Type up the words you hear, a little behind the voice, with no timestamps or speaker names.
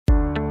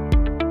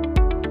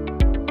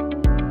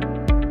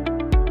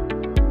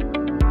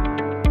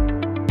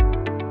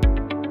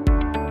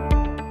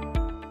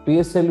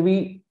PSLV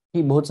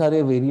की बहुत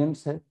सारे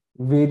वेरिएंट्स है.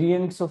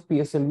 Variants of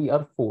PSLV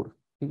are 4.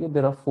 ठीक है,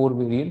 there are 4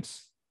 variants.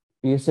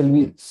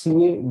 PSLV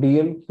CA,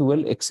 DL,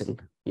 QL, XL.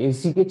 ये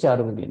इसी के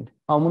 4 variant.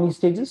 How many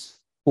stages?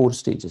 4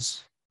 stages.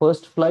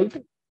 First flight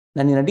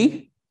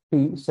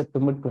 1993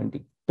 September 20.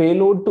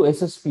 Payload to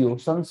SSPO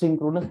sun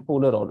synchronous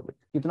polar orbit.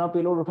 कितना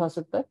पेलोड उठा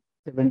सकता है?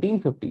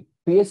 1750.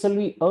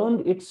 PSLV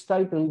earned its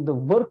title the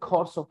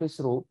workhorse of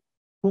ISRO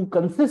who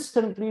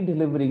consistently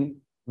delivering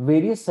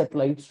various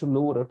satellites to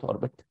lower Earth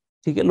orbit.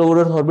 ठीक है, lower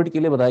earth orbit के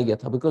लिए बनाया गया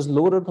था बिकॉज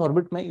लोअर अर्थ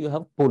ऑर्बिट में you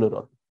have polar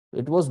orbit.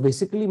 It was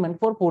basically meant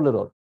for polar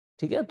orbit.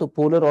 ठीक है, तो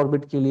पोलर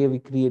ऑर्बिट के लिए we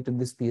created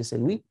this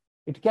PSLV.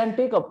 It can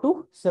take up to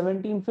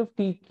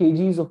 1750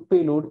 kgs of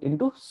payload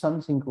into sun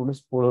synchronous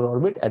polar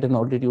orbit at an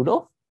altitude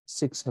of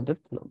 600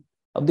 km.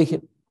 अब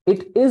देखिए,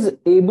 it is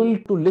able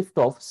to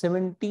lift off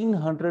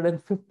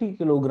 1750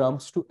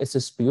 kilograms to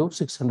SSPO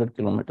 600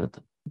 km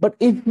तक. But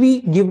if we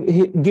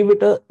give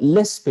it a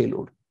less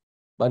payload,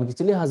 मान के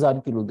चलिए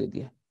 1000 kilo दे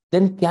दिया,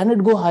 then can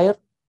it go higher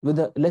with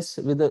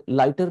a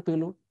lighter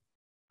payload?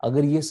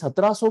 अगर ये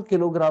 1700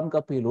 kilogram का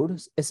पेलोड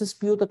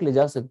SSPO तक ले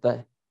जा सकता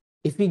है,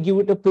 if we give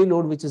it a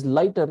payload which is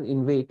lighter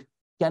in weight,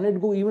 can it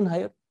go even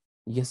higher?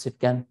 Yes, it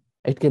can.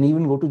 It can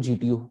even go to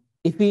GTO.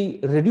 If we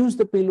reduce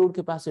the payload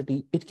capacity,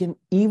 it can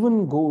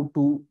even go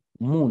to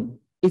moon.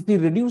 If we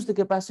reduce the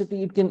capacity,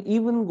 it can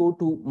even go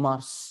to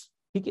Mars.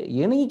 ठीक है,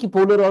 ये नहीं कि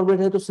polar orbit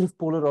है तो सिर्फ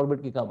polar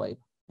orbit के काम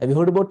आएगा. Have you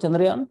heard about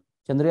Chandrayaan?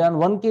 Chandrayaan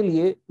 1 के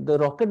लिए the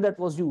rocket that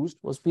was used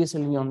was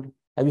PSLV only.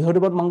 Have you heard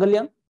about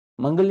Mangalyaan?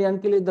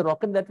 Mangalyaan के लिए the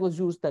rocket that was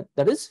used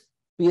that is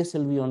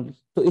PSLV only.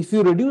 So if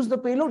you reduce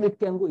the payload, it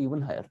can go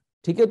even higher.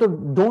 ठीक है, तो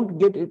don't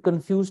get it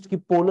confused कि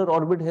polar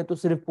orbit है तो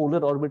सिर्फ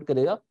polar orbit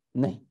करेगा.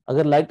 नहीं,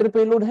 अगर लाइटर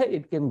पेलोड है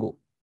it can go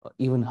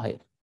even higher.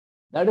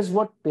 That is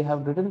what they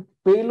have written.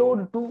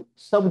 Payload to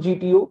सब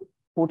GTO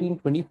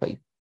 1425.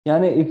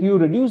 यानी if you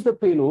reduce the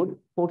payload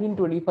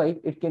 1425,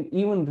 it can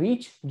even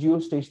reach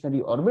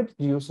geostationary orbit,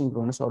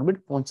 geosynchronous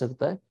orbit पहुंच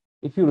सकता है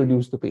if you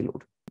reduce the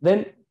payload.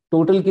 Then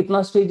total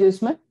कितना stage है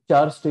इसमें?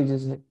 4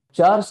 stages है.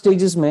 4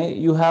 stages में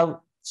you have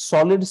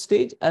solid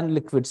stage and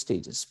liquid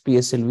stages.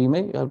 PSLV में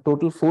you have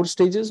total 4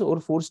 stages और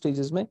 4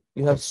 stages में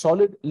you have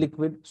solid,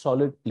 liquid,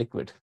 solid,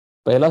 liquid.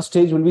 पहला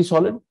stage will be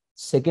solid,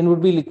 second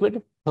would be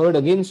liquid, third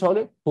again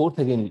solid, fourth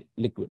again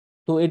liquid.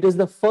 So it is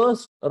the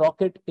first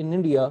rocket in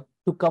India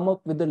to come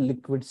up with the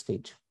liquid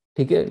stage.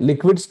 ठीक है,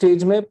 liquid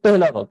stage में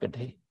पहला rocket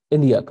है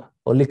India का.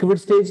 और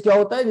liquid stage क्या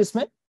होता है?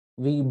 जिसमें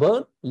we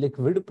burn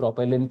liquid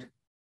propellant.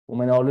 वो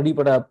मैंने ऑलरेडी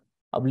पढ़ा.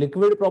 अब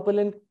लिक्विड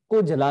प्रोपेलेंट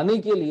को जलाने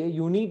के लिए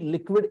यू नीड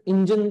लिक्विड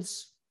इंजन्स,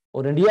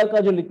 और इंडिया का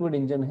जो लिक्विड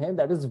इंजन है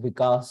दैट इज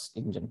विकास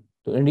इंजन.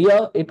 तो India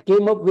it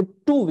came up with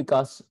two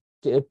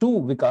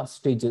Vikas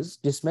stages,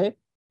 जिसमें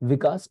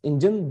विकास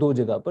इंजन 2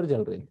 जगह पर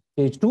जल रहे हैं,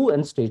 stage 2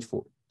 and stage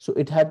 4. So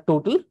it had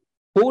total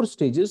 4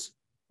 stages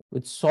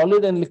with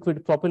solid and liquid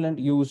propellant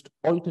used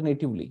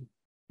alternatively.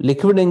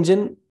 Liquid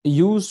engine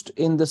used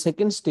in the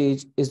second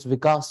stage is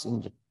Vikas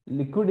engine.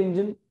 Liquid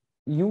engine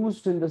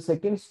used in the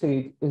second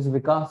stage is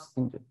Vikas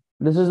engine.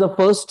 This is the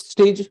first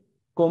stage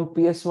को हम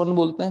PS1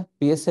 बोलते हैं.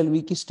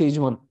 PSLV की stage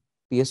 1,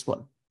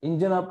 PS1.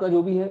 Engine आपका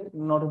जो भी है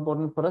not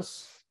important for us.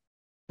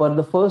 But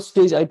the first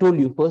stage I told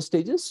you, first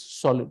stage is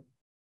solid.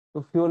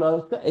 तो फ्यूल है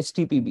उसका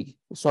HTPB,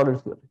 सॉलिड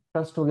फ्यूल.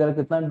 ट्रस्ट वगैरह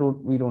कितना है,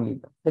 we don't need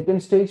that.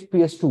 Second stage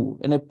PS2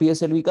 यानी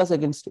PSLV का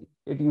second stage.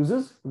 It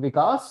uses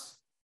Vikas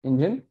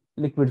engine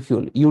liquid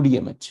fuel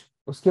UDMH.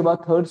 उसके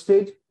बाद थर्ड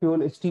स्टेज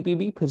फ्यूल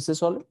HTPB, फिर से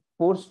सॉलिड.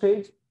 फोर्थ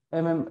स्टेज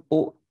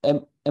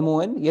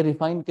MON, ये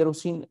रिफाइंड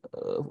केरोसिन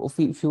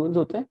फ्यूल्स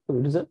होते हैं, तो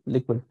it is a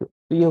liquid fuel.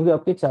 तो ये हो गए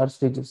आपके 4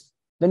 stages.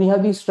 Then you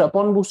have the strap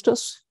on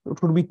boosters. It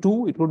could be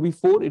 2, it could be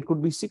 4, it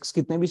could be 6,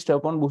 कितने भी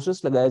स्ट्रैप ऑन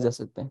बूस्टर्स लगाए जा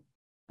सकते हैं.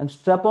 एंड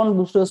स्ट्रैप ऑन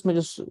बूस्टर्स में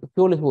जो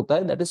फ्यूल होता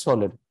है दैट इज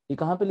सॉलिड. ये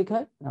कहां पे लिखा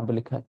है? यहां पे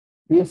लिखा है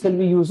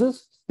PSLV यूजेस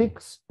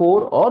 6,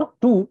 4 और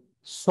 2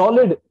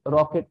 solid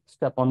rocket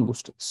strap on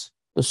boosters.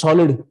 तो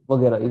सॉलिड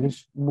वगैरह ये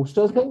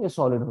बूस्टर्स है, ये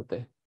सॉलिड होते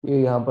हैं.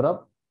 ये यहाँ पर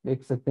आप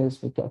देख सकते हैं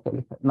इसमें क्या क्या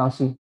लिखा है.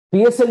 नासी.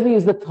 PSLV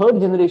is the third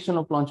generation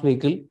of launch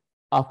vehicle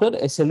after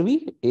SLV,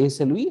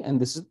 ASLV,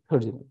 and this is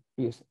third generation.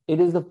 Yes.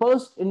 It is the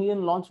first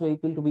Indian launch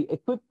vehicle to be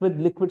equipped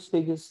with liquid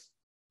stages.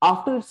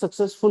 After its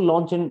successful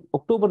launch in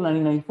October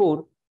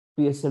 1994,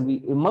 PSLV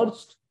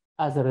emerged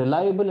as a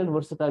reliable and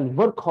versatile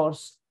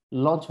workhorse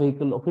launch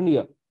vehicle of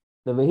India.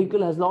 The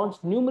vehicle has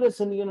launched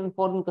numerous Indian and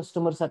foreign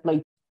customer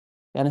satellites.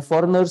 यानी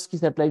foreigners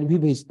की satellite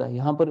भी भेजता है.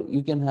 यहाँ पर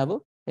you can have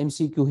a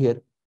MCQ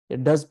here.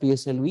 Does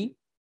PSLV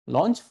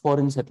launch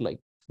foreign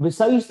satellite?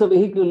 Besides the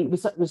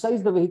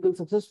vehicle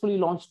successfully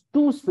launched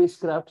 2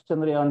 spacecraft,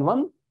 Chandrayaan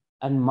 1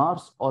 and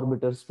Mars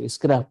orbiter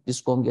spacecraft,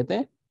 जिसको हम कहते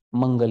हैं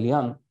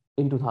Mangalyaan,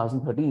 in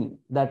 2013,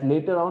 that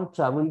later on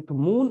traveled to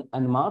Moon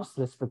and Mars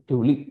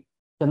respectively.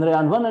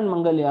 Chandrayaan 1 and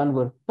Mangalyaan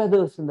were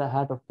feathers in the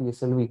hat of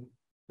PSLV.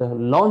 The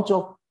launch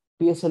of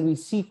PSLV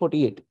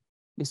C-48,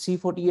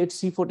 C-48,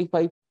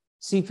 C-45,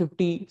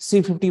 C-50,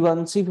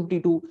 C-51,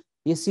 C-52,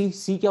 ये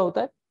C क्या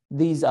होता है?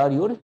 These are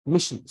your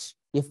missions.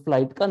 ये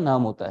flight का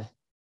नाम होता है.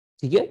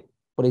 ठीक है.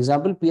 For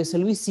example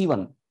PSLV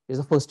C1 is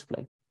the first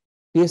flight.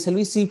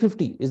 PSLV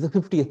C50 is the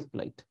 50th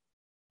flight.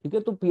 ठीक है,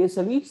 तो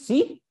PSLV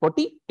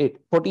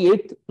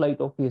C48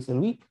 flight of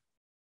PSLV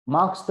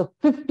marks the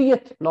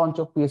 50th launch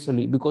of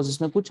PSLV, because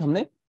इसमें कुछ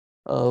हमने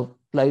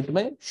फ्लाइट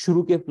में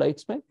शुरू के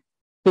फ्लाइट्स में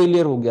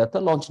फेलियर हो गया था,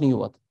 लॉन्च नहीं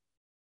हुआ था.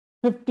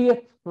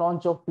 50th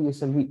launch of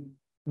PSLV.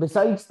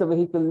 Besides the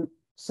vehicle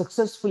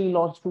successfully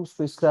launched two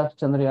spacecraft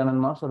Chandrayaan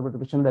and Mars orbiter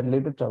mission that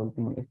later traveled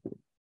to Moon.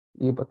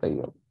 ये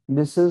बताइए आप.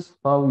 This is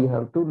how you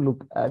have to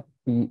look at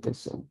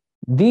PSLV.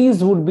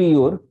 These would be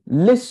your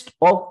list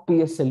of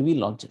PSLV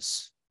launches.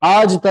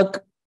 आज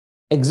तक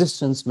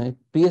existence में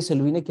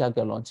PSLV ने क्या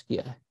क्या launch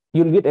किया है.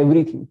 You'll get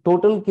everything.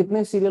 Total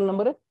कितने सीरियल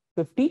नंबर है?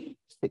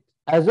 56.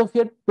 As of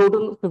yet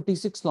total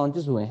 56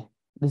 launches हुए हैं.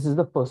 This is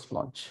the first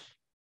launch.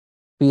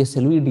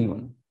 PSLV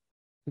D1.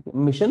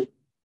 Mission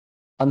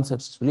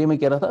unsuccessful. ये मैं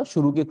कह रहा था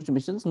शुरू के कुछ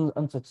mission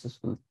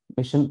unsuccessful.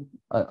 Mission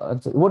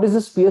what is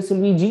this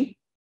PSLV G?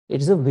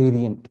 It is a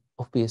variant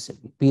of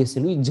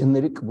PSLV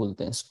generic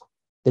बोलते हैं इसको.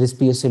 There is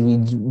PSLV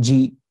G,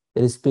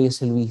 there is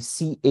PSLV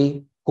CA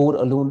core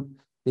alone,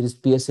 there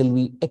is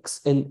PSLV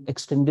XL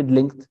extended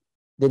length,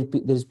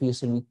 there is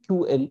PSLV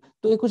QL.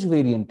 तो ये कुछ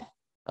variant है,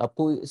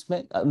 आपको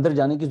इसमें अंदर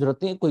जाने की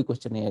जरूरत नहीं है, कोई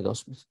क्वेश्चन नहीं आएगा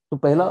उसमें. तो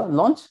पहला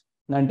launch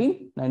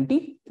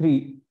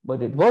 1993,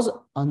 but it was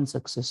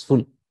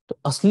unsuccessful. तो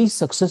असली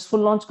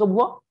सक्सेसफुल लॉन्च कब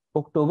हुआ?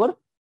 अक्टूबर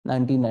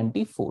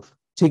 1994.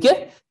 ठीक है,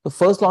 तो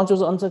first launch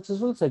was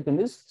unsuccessful,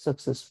 second is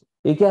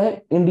successful. ये क्या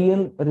है?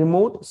 Indian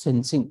remote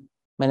sensing.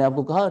 मैंने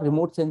आपको कहा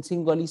रिमोट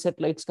सेंसिंग वाली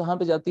सैटेलाइट्स कहां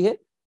पे जाती है?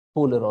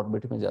 पोलर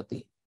ऑर्बिट में जाती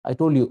है. I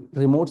told you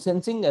remote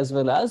sensing as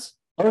well as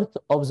earth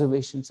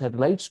observation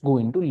satellites go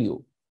into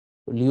लियो.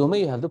 तो लियो में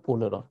you have the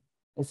polar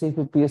orbit. ऐसे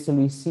फिर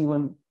PSLV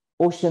C1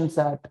 ocean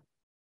set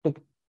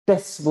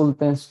test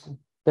बोलते हैं इसको.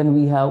 Then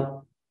we have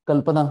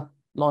Kalpana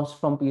launched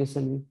from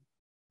PSLV.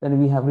 Then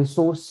we have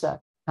resource sat,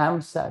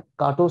 hamsat,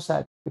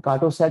 cartosat.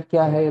 Cartosat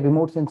क्या है?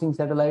 Remote sensing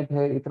satellite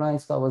है, इतना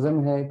इसका वजन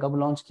है, कब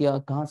लॉन्च किया,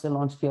 कहां से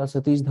लॉन्च किया,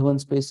 सतीश धवन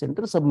स्पेस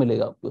सेंटर, सब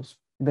मिलेगा आपको.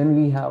 Then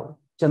we have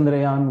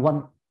Chandrayaan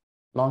 1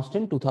 launched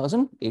in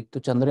 2008. तो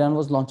Chandrayaan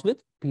was launched with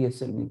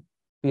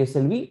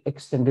PSLV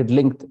extended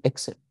length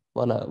XL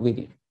वाला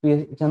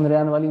वेरिएंट.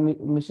 चंद्रयान वाली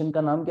मिशन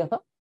का नाम क्या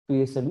था?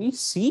 PSLV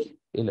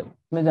C11.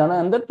 में जाना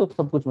अंदर तो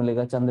सब कुछ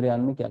मिलेगा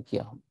चंद्रयान में क्या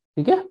किया हम.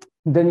 ठीक है.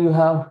 Then you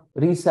have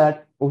RESAT,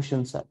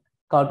 OceanSat,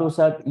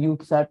 CartoSat,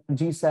 YouthSat,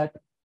 GSat,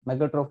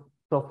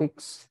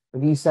 Megatrophics,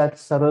 RESAT,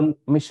 Saral,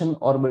 Mission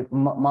Orbit,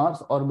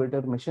 Mars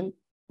Orbiter Mission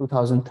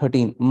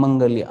 2013,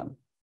 Mangalyaan.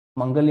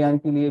 Mangalyaan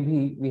के लिए भी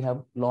we have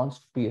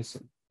launched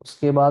PSL.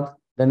 उसके बाद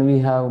then we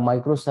have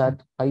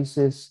Microsat,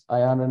 ISIS,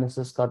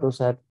 IRNSS,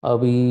 CartoSat.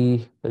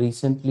 अभी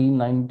recently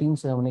 19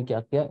 से हमने क्या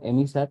किया?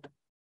 EMISAT,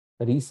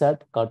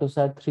 RESAT,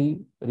 CartoSat 3,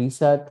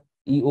 RESAT,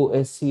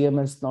 EOS,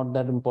 CMS, not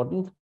that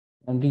important.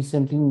 And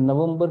recently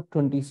November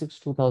 26,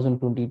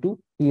 2022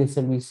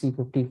 PSLV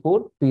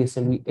C54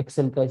 PSLV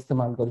XL का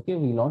इस्तेमाल करके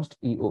we launched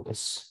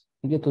EOS.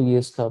 ठीक है, तो ये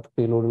इसका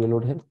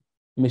पेलोड है.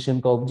 मिशन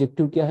का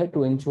ऑब्जेक्टिव क्या है?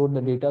 To ensure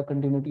the data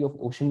continuity of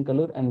ocean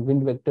colour and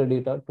wind vector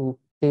data to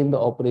save the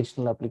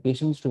operational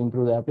applications, to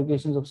improve the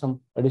applications of some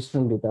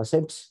additional data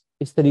sets.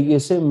 इस तरीके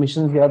से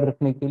मिशन याद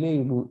रखने के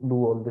लिए you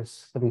do all this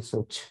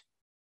research.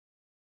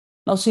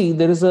 Now see,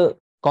 there is a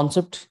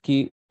concept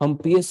कि हम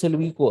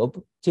PSLV को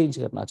अब चेंज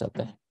करना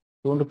चाहते हैं.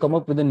 You want to come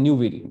up with a new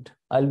variant.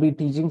 I'll be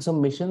teaching some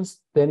missions,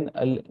 then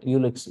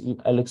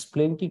I'll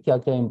explain कि क्या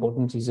क्या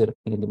important चीजें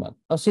रखनी है दिमाग.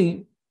 Now see,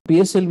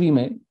 PSLV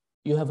में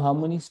you have how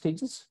many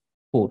stages?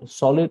 4.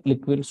 Solid,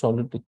 liquid,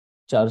 solid,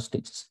 4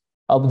 stages.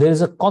 अब there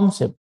is a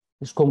concept,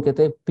 इसको हम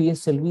कहते हैं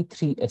PSLV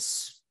 3S.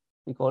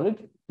 We call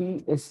it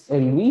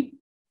PSLV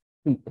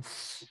 3S.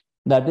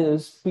 That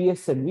is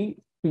PSLV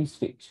 3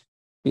 stage.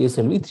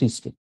 PSLV 3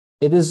 stage.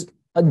 It is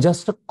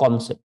just a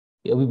concept.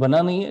 ये अभी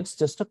बना नहीं है, it's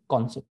just a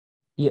concept.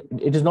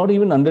 It is not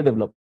even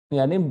underdeveloped,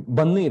 यानी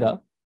बन नहीं रहा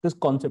this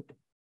concept.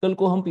 कल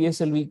को हम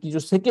PSLV की जो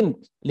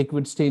second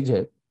liquid stage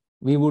है,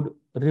 we would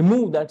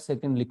remove that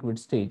second liquid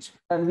stage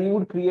and we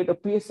would create a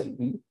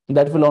PSLV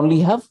that will only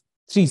have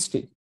 3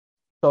 stages,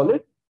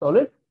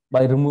 solid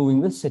by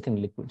removing the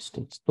second liquid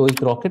stage. तो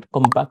एक rocket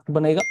compact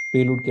बनेगा,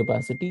 payload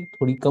capacity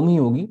थोड़ी कम ही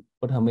होगी,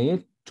 but हमें ये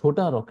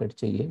छोटा rocket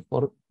चाहिए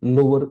for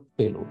lower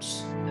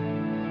payloads.